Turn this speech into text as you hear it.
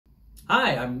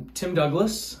Hi, I'm Tim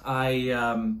Douglas.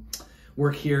 I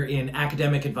work here in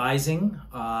academic advising,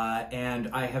 and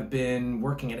I have been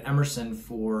working at Emerson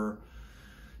for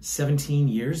 17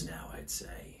 years now, I'd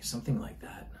say. Something like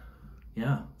that.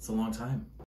 Yeah, it's a long time.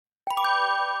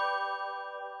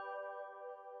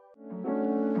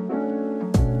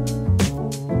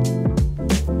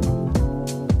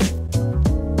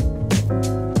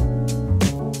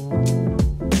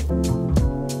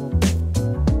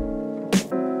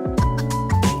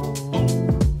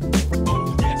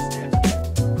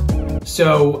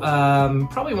 So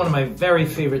probably one of my very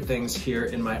favorite things here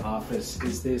in my office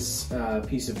is this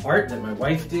piece of art that my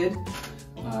wife did.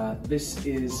 This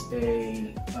is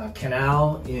a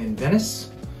canal in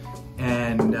Venice,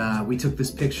 and we took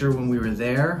this picture when we were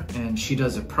there, and she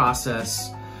does a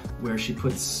process where she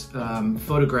puts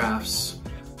photographs,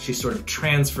 she sort of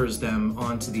transfers them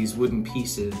onto these wooden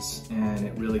pieces, and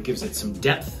it really gives it some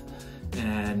depth,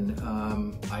 and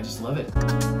I just love it.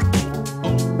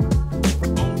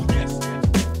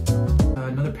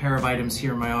 Another pair of items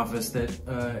here in my office that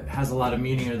has a lot of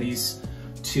meaning are these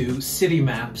two city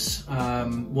maps.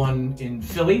 One in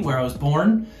Philly, where I was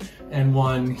born, and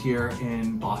one here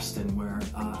in Boston, where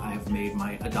I have made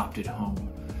my adopted home.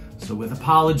 So with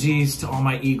apologies to all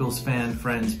my Eagles fan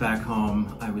friends back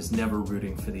home, I was never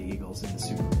rooting for the Eagles in the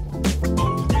Super Bowl.